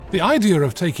The idea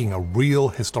of taking a real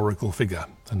historical figure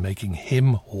and making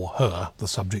him or her the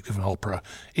subject of an opera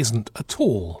isn't at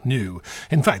all new.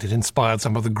 In fact, it inspired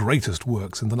some of the greatest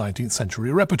works in the 19th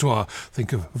century repertoire.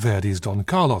 Think of Verdi's Don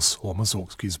Carlos or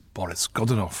Mussorgsky's Boris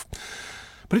Godunov.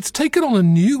 But it's taken on a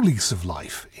new lease of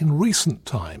life in recent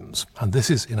times, and this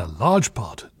is in a large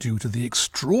part due to the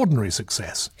extraordinary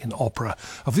success in opera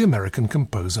of the American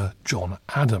composer John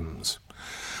Adams.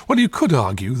 Well, you could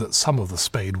argue that some of the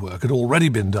spade work had already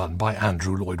been done by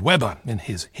Andrew Lloyd Webber in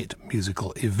his hit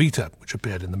musical Evita, which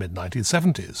appeared in the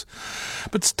mid-1970s.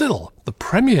 But still, the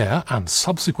premiere and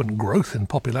subsequent growth in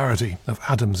popularity of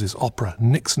Adams's opera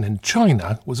Nixon in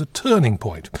China was a turning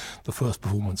point. The first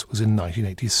performance was in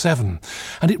 1987,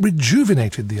 and it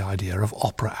rejuvenated the idea of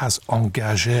opera as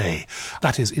engagé,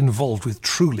 that is, involved with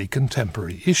truly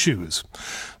contemporary issues.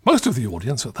 Most of the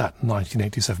audience at that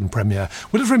 1987 premiere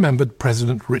would have remembered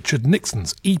President Richard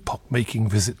Nixon's epoch-making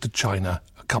visit to China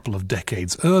a couple of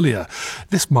decades earlier.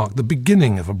 This marked the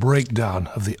beginning of a breakdown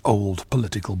of the old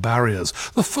political barriers,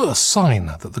 the first sign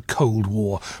that the Cold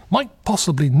War might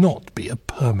possibly not be a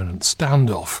permanent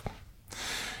standoff.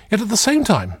 Yet at the same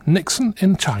time, Nixon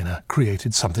in China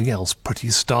created something else pretty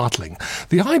startling.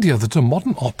 The idea that a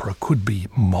modern opera could be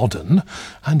modern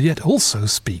and yet also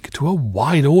speak to a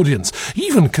wide audience,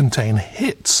 even contain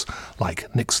hits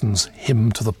like Nixon's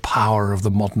Hymn to the Power of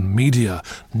the Modern Media,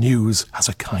 News as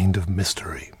a Kind of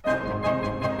Mystery.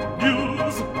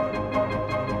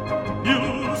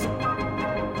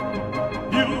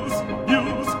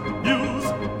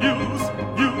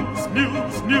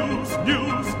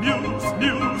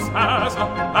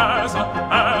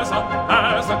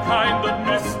 As a kind of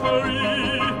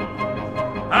mystery,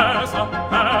 as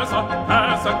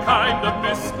a kind of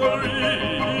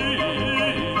mystery.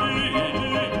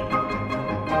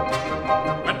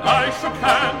 When I shook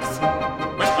hands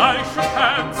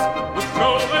with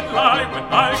Joe and Lai, when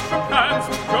I shook hands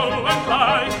with Joe and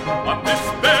Lai, on this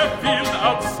bare field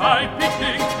outside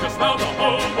Peking, just now the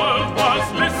whole world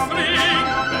was listening.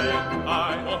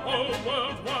 The whole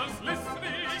world was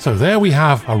listening. So there we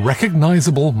have a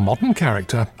recognisable modern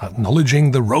character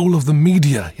acknowledging the role of the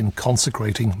media in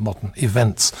consecrating modern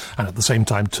events and at the same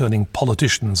time turning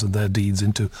politicians and their deeds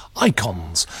into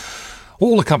icons,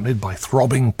 all accompanied by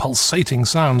throbbing, pulsating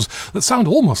sounds that sound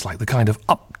almost like the kind of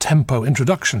up-tempo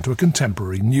introduction to a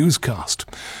contemporary newscast.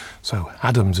 So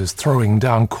Adams is throwing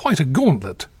down quite a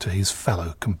gauntlet to his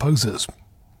fellow composers.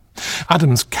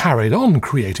 Adams carried on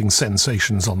creating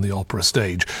sensations on the opera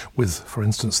stage, with, for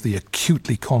instance, the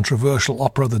acutely controversial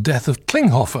opera The Death of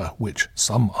Klinghoffer, which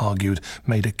some argued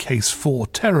made a case for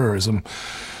terrorism,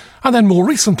 and then more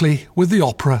recently with the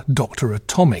opera Dr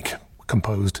Atomic,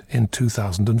 composed in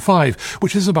 2005,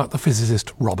 which is about the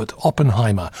physicist Robert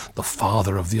Oppenheimer, the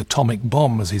father of the atomic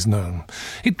bomb as he's known.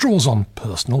 It draws on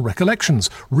personal recollections,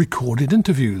 recorded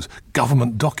interviews,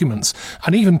 government documents,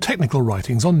 and even technical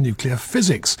writings on nuclear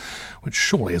physics, which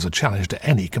surely is a challenge to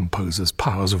any composer's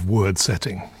powers of word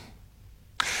setting.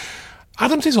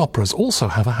 Adams's operas also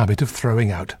have a habit of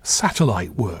throwing out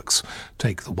satellite works.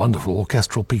 Take the wonderful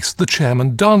orchestral piece The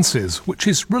Chairman Dances, which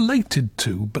is related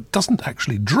to, but doesn't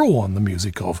actually draw on the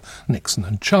music of, Nixon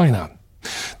and China.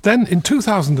 Then, in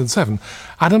 2007,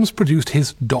 Adams produced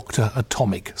his Dr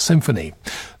Atomic Symphony.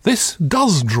 This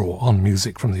does draw on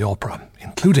music from the opera,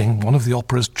 including one of the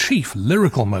opera's chief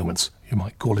lyrical moments. You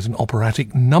might call it an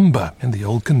operatic number in the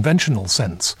old conventional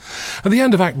sense. At the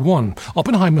end of Act 1,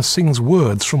 Oppenheimer sings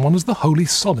words from one of the holy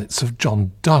sonnets of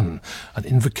John Donne, an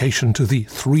invocation to the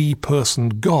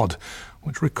three-personed God,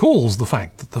 which recalls the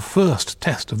fact that the first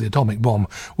test of the atomic bomb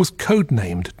was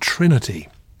codenamed Trinity.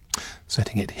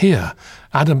 Setting it here,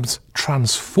 Adams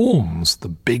transforms the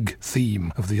big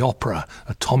theme of the opera,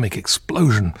 atomic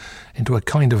explosion, into a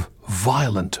kind of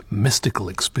violent, mystical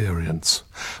experience.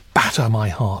 Batter my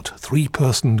heart,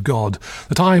 three-personed God,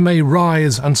 that I may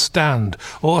rise and stand,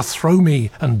 o'erthrow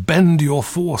me and bend your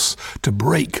force, to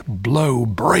break, blow,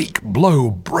 break, blow,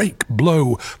 break,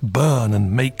 blow, burn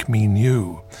and make me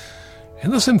new.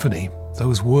 In the symphony,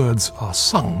 those words are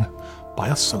sung by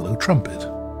a solo trumpet.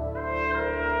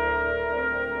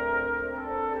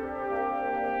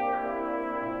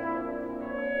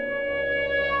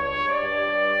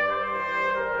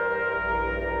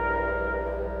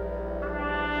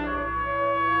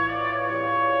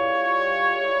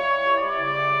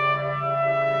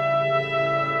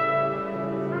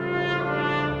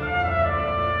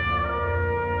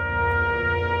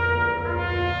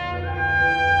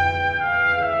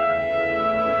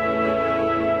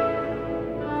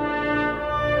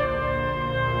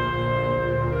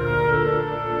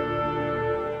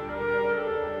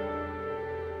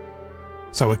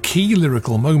 So a key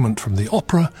lyrical moment from the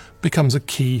opera becomes a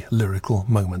key lyrical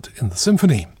moment in the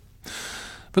symphony.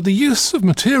 But the use of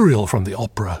material from the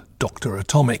opera Dr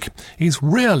Atomic is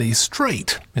rarely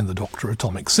straight in the Dr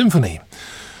Atomic Symphony.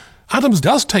 Adams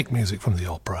does take music from the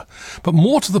opera, but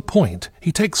more to the point,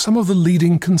 he takes some of the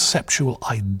leading conceptual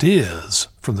ideas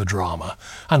from the drama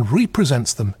and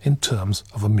represents them in terms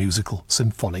of a musical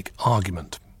symphonic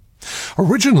argument.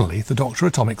 Originally, the Dr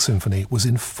Atomic Symphony was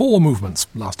in 4 movements,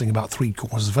 lasting about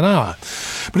 3/4 of an hour.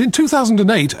 But in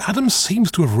 2008, Adams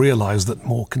seems to have realised that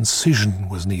more concision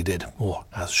was needed, or,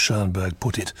 as Schoenberg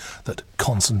put it, that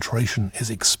concentration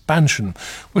is expansion,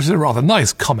 which is a rather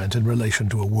nice comment in relation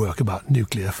to a work about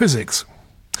nuclear physics.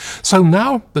 So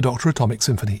now the Dr Atomic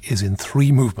Symphony is in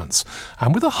 3 movements,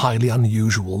 and with a highly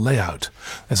unusual layout.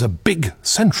 There's a big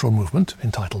central movement,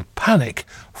 entitled Panic,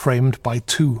 framed by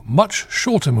 2 much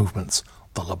shorter movements,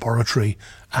 the Laboratory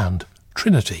and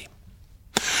Trinity.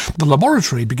 The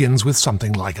Laboratory begins with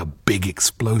something like a big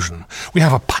explosion. We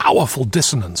have a powerful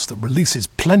dissonance that releases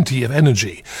plenty of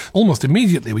energy. Almost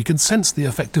immediately we can sense the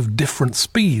effect of different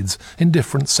speeds in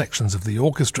different sections of the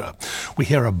orchestra. We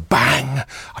hear a bang,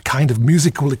 a kind of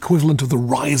musical equivalent of the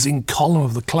rising column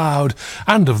of the cloud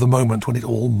and of the moment when it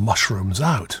all mushrooms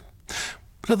out.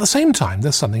 But at the same time,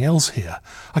 there's something else here,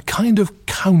 a kind of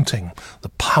counting, the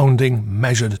pounding,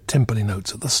 measured timpani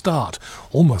notes at the start,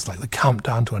 almost like the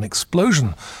countdown to an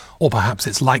explosion. Or perhaps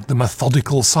it's like the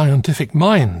methodical scientific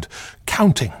mind,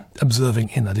 counting, observing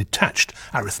in a detached,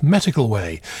 arithmetical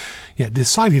way, yet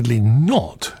decidedly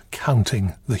not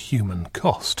counting the human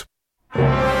cost.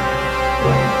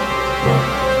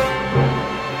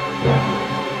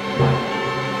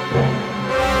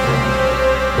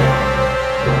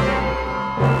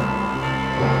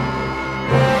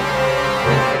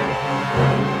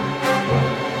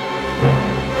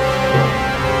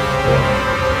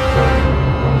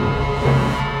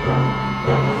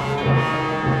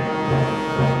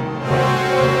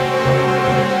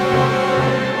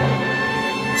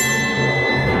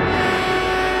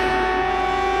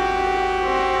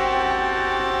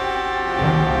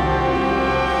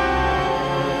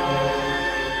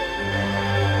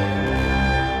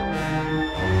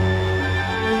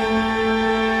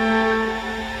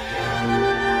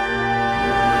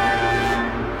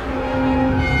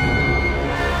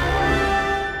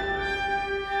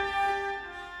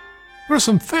 There are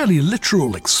some fairly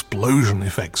literal explosion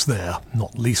effects there,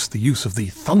 not least the use of the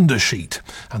thunder sheet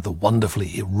and the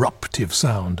wonderfully eruptive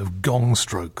sound of gong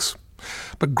strokes.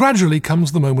 But gradually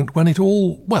comes the moment when it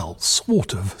all, well,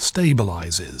 sort of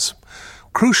stabilises.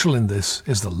 Crucial in this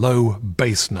is the low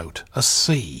bass note, a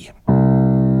C.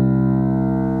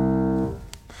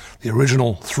 The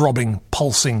original throbbing,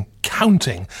 pulsing,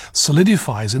 counting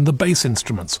solidifies in the bass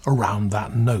instruments around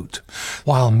that note,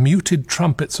 while muted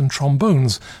trumpets and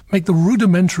trombones make the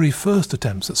rudimentary first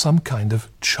attempts at some kind of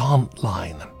chant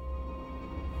line.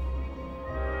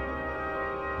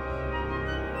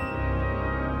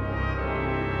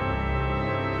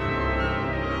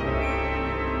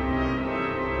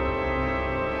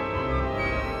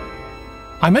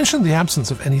 I mentioned the absence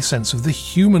of any sense of the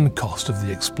human cost of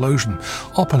the explosion.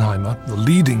 Oppenheimer, the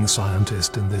leading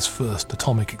scientist in this first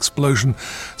atomic explosion,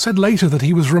 said later that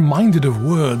he was reminded of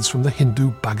words from the Hindu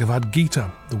Bhagavad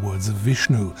Gita, the words of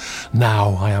Vishnu,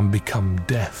 "Now I am become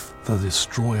death, the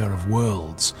destroyer of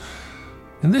worlds."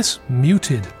 In this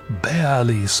muted,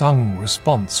 barely sung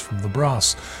response from the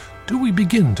brass, do we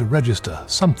begin to register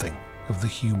something of the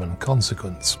human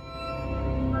consequence?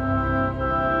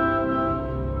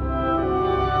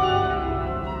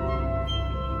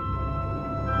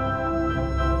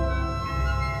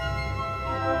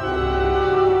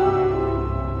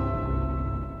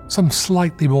 Some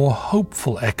slightly more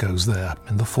hopeful echoes there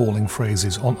in the falling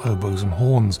phrases on oboes and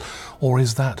horns, or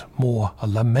is that more a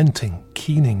lamenting,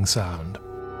 keening sound?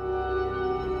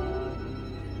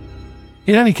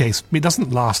 In any case, it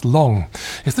doesn't last long.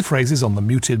 If the phrases on the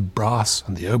muted brass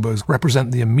and the oboes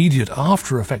represent the immediate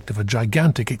after-effect of a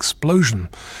gigantic explosion,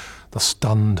 the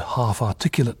stunned,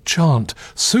 half-articulate chant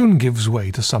soon gives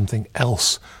way to something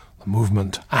else, the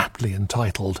movement aptly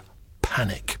entitled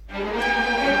Panic.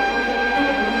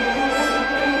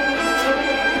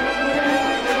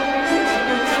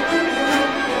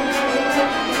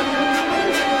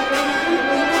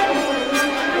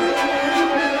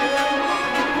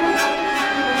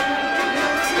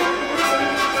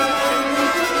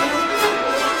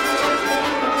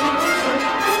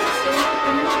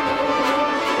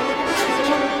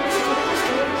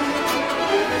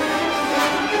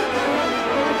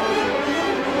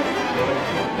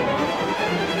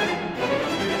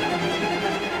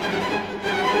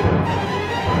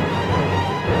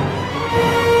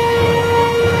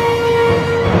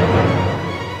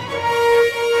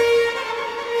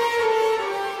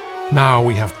 Now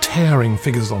we have tearing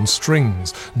figures on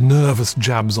strings, nervous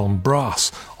jabs on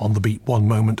brass, on the beat one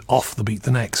moment, off the beat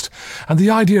the next. And the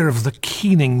idea of the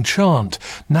keening chant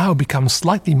now becomes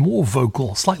slightly more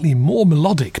vocal, slightly more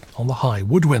melodic on the high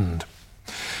woodwind.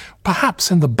 Perhaps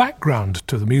in the background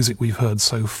to the music we've heard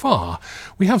so far,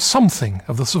 we have something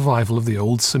of the survival of the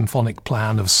old symphonic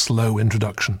plan of slow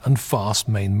introduction and fast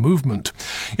main movement.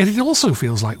 Yet it also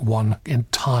feels like one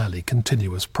entirely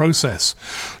continuous process.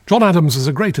 John Adams is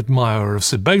a great admirer of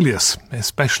Sibelius,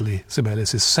 especially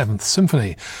Sibelius' Seventh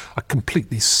Symphony, a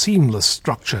completely seamless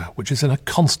structure which is in a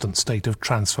constant state of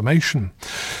transformation.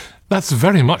 That's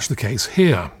very much the case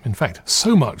here. In fact,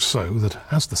 so much so that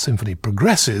as the symphony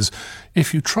progresses,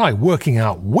 if you try working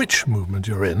out which movement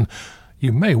you're in,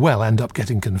 you may well end up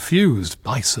getting confused.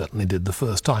 I certainly did the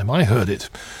first time I heard it.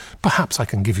 Perhaps I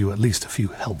can give you at least a few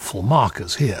helpful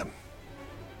markers here.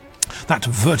 That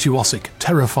virtuosic,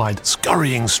 terrified,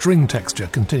 scurrying string texture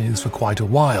continues for quite a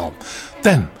while.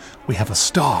 Then we have a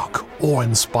stark,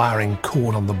 awe-inspiring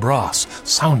chord on the brass,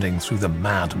 sounding through the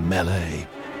mad melee.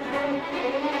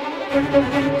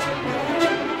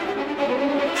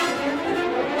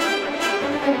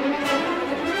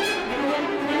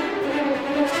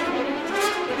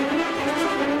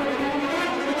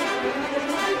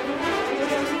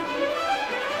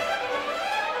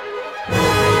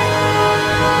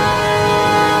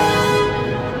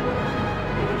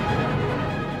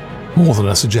 More than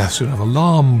a suggestion of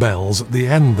alarm bells at the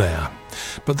end there.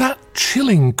 But that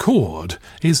chilling chord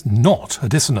is not a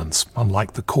dissonance,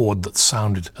 unlike the chord that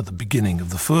sounded at the beginning of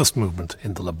the first movement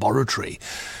in the laboratory.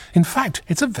 In fact,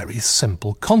 it's a very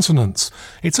simple consonance.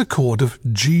 It's a chord of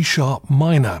G-sharp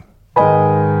minor.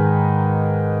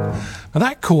 Now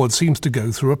that chord seems to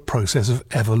go through a process of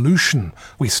evolution.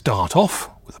 We start off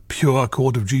with a pure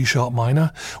chord of G-sharp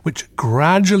minor, which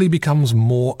gradually becomes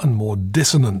more and more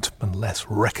dissonant and less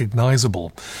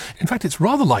recognizable. In fact, it's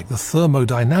rather like the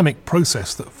thermodynamic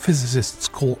process that physicists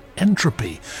call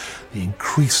entropy, the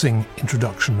increasing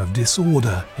introduction of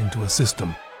disorder into a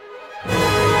system.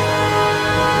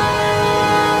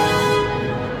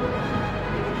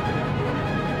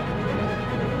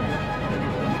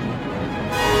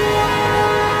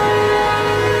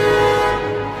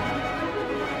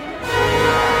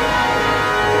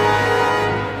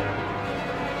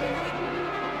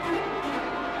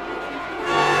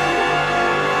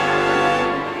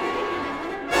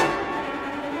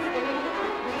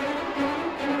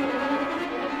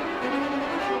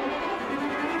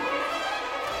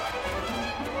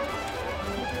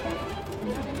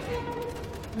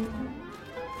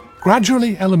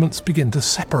 Gradually, elements begin to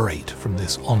separate from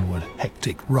this onward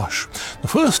hectic rush. The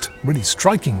first, really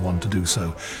striking one to do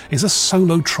so, is a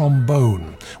solo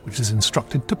trombone, which is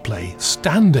instructed to play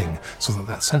standing, so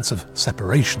that sense of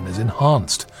separation is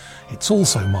enhanced. It's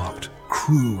also marked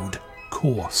crude,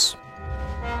 coarse.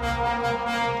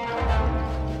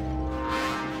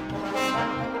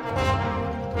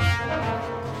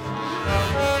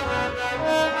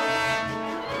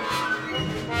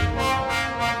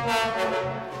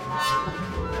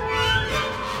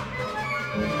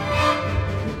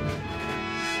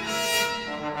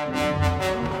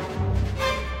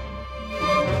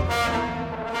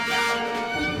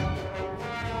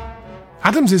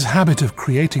 Adams's habit of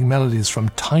creating melodies from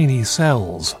tiny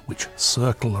cells, which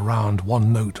circle around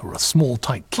one note or a small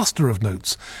tight cluster of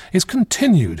notes, is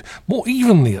continued, more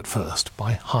evenly at first,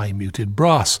 by high muted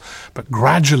brass, but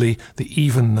gradually the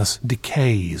evenness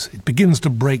decays. It begins to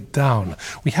break down.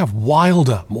 We have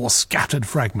wilder, more scattered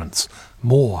fragments,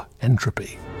 more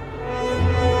entropy.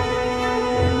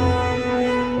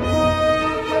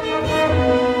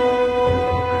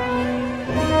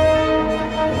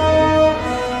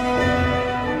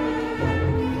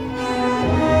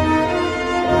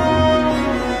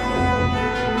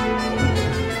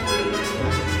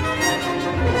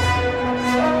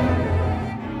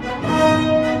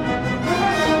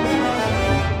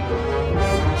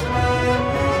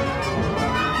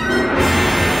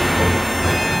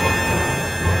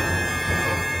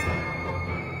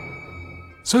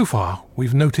 So far,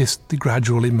 we've noticed the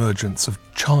gradual emergence of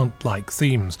chant-like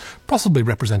themes, possibly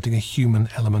representing a human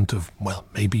element of, well,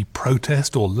 maybe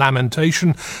protest or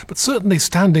lamentation, but certainly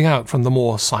standing out from the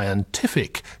more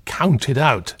scientific,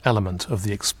 counted-out element of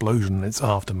the explosion and its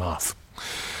aftermath.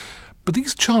 But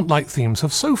these chant-like themes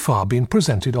have so far been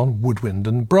presented on woodwind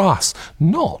and brass,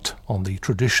 not on the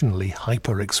traditionally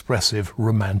hyper-expressive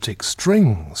romantic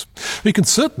strings. We can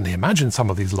certainly imagine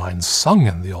some of these lines sung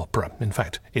in the opera. In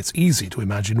fact, it's easy to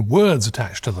imagine words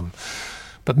attached to them.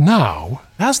 But now,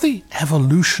 as the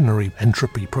evolutionary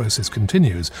entropy process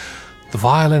continues, the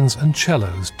violins and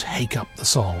cellos take up the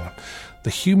song. the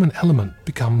human element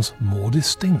becomes more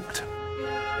distinct.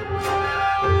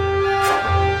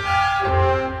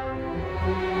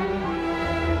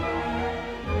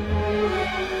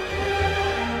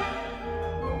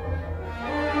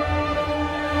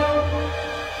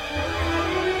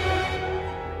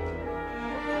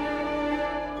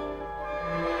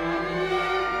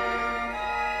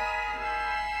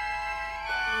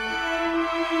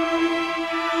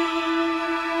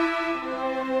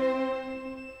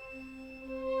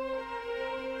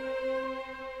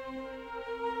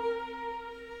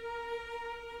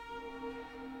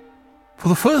 For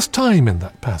the first time in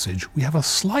that passage, we have a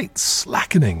slight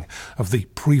slackening of the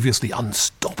previously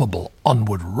unstoppable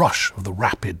onward rush of the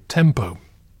rapid tempo.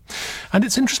 And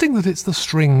it's interesting that it's the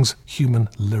string's human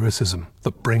lyricism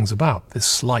that brings about this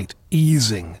slight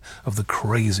easing of the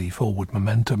crazy forward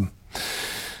momentum.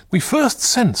 We first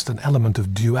sensed an element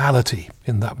of duality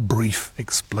in that brief,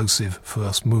 explosive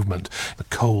first movement, the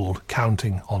cold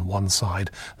counting on one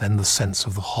side, then the sense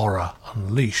of the horror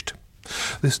unleashed.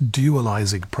 This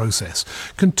dualizing process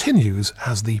continues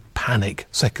as the panic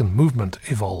second movement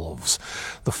evolves.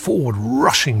 The forward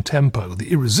rushing tempo,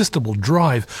 the irresistible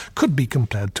drive, could be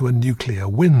compared to a nuclear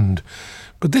wind.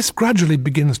 But this gradually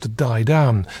begins to die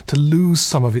down, to lose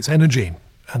some of its energy.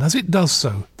 And as it does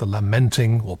so, the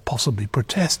lamenting or possibly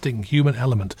protesting human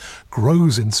element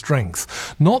grows in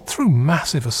strength, not through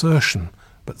massive assertion,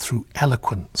 but through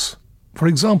eloquence. For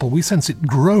example, we sense it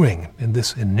growing in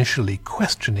this initially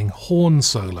questioning horn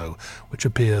solo, which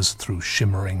appears through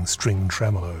shimmering string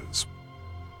tremolos.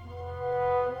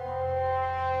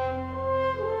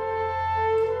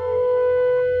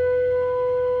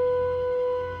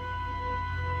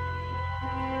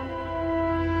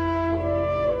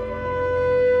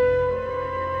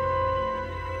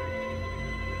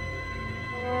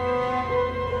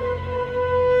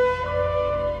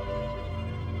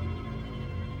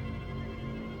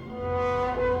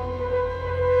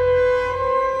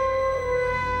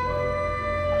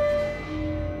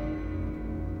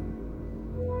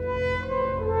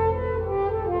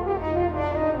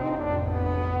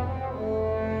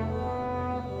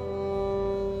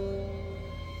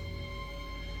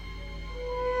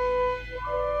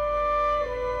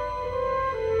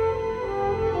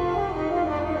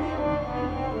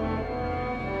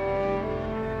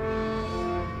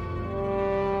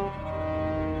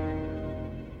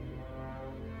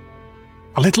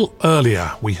 A little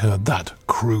earlier we heard that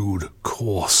crude,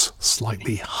 coarse,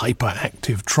 slightly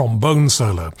hyperactive trombone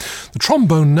solo. The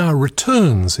trombone now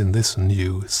returns in this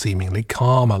new, seemingly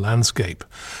calmer landscape.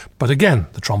 But again,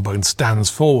 the trombone stands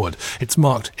forward. It's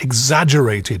marked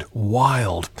exaggerated,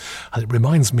 wild, and it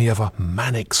reminds me of a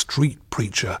manic street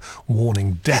preacher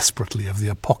warning desperately of the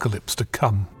apocalypse to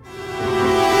come.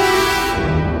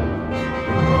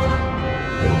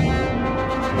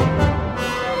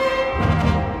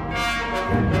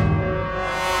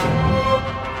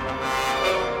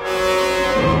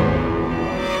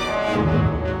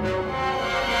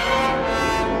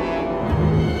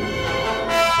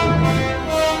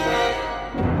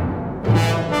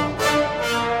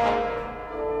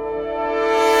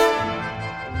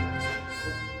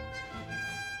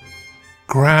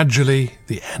 Gradually,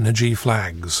 the energy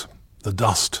flags. The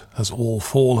dust has all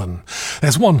fallen.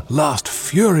 There's one last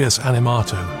furious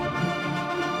animato.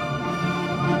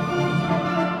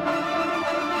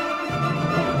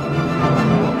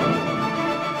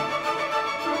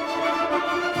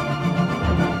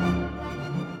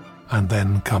 And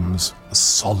then comes a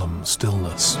solemn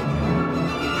stillness.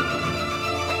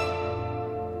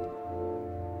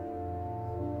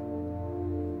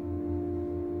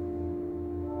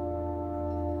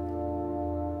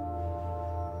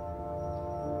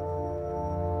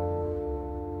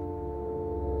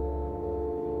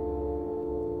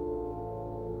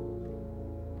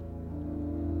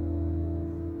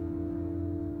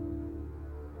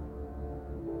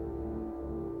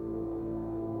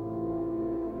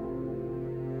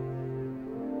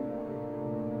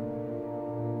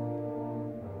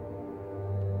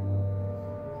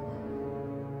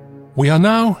 We are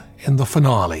now in the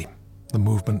finale, the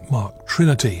movement marked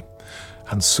Trinity,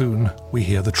 and soon we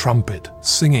hear the trumpet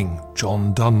singing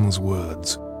John Donne's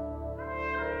words.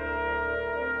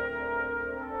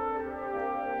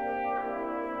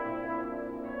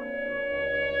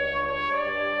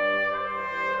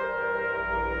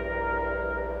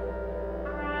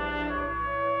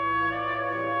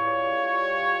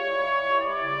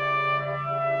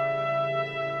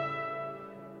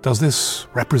 Does this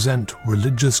represent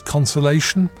religious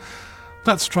consolation?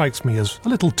 That strikes me as a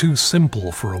little too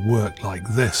simple for a work like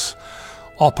this.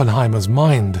 Oppenheimer's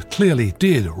mind clearly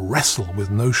did wrestle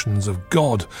with notions of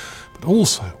God, but but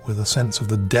also with a sense of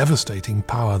the devastating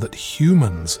power that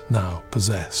humans now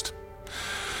possessed.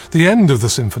 The end of the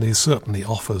symphony certainly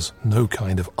offers no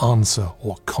kind of answer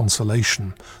or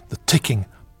consolation. The ticking,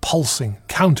 pulsing,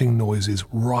 counting noises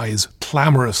rise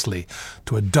clamorously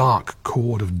to a dark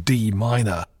chord of D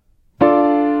minor.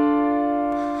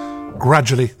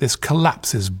 Gradually, this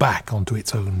collapses back onto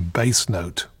its own bass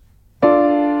note.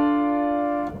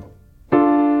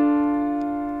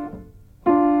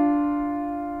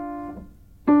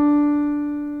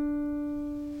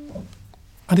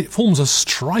 And it forms a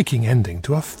striking ending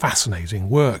to a fascinating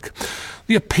work.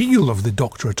 The appeal of the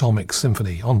Dr Atomic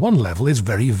Symphony, on one level, is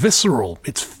very visceral.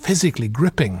 It's physically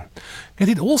gripping. Yet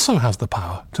it also has the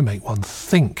power to make one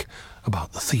think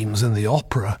about the themes in the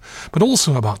opera, but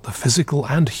also about the physical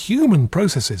and human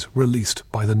processes released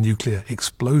by the nuclear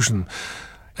explosion.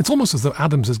 It's almost as though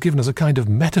Adams has given us a kind of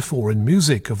metaphor in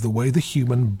music of the way the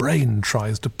human brain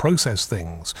tries to process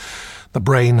things. The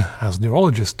brain, as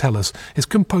neurologists tell us, is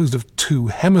composed of two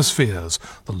hemispheres,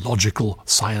 the logical,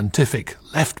 scientific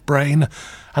left brain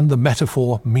and the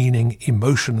metaphor, meaning,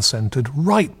 emotion-centred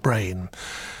right brain.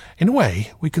 In a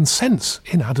way, we can sense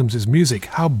in Adams's music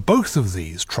how both of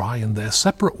these try in their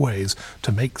separate ways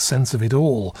to make sense of it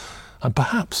all, and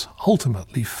perhaps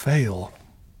ultimately fail.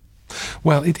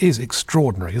 Well, it is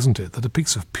extraordinary, isn't it, that a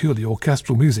piece of purely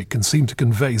orchestral music can seem to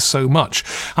convey so much.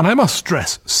 And I must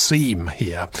stress seem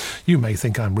here. You may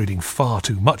think I'm reading far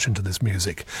too much into this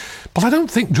music, but I don't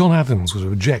think John Adams would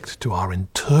object to our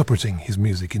interpreting his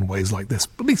music in ways like this,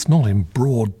 at least not in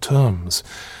broad terms.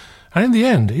 And in the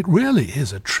end, it really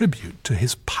is a tribute to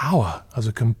his power as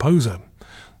a composer.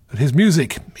 That his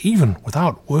music, even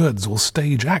without words or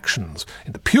stage actions,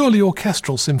 in the purely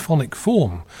orchestral symphonic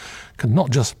form, can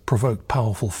not just provoke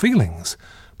powerful feelings,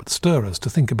 but stir us to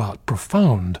think about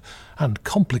profound and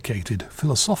complicated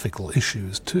philosophical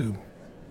issues too.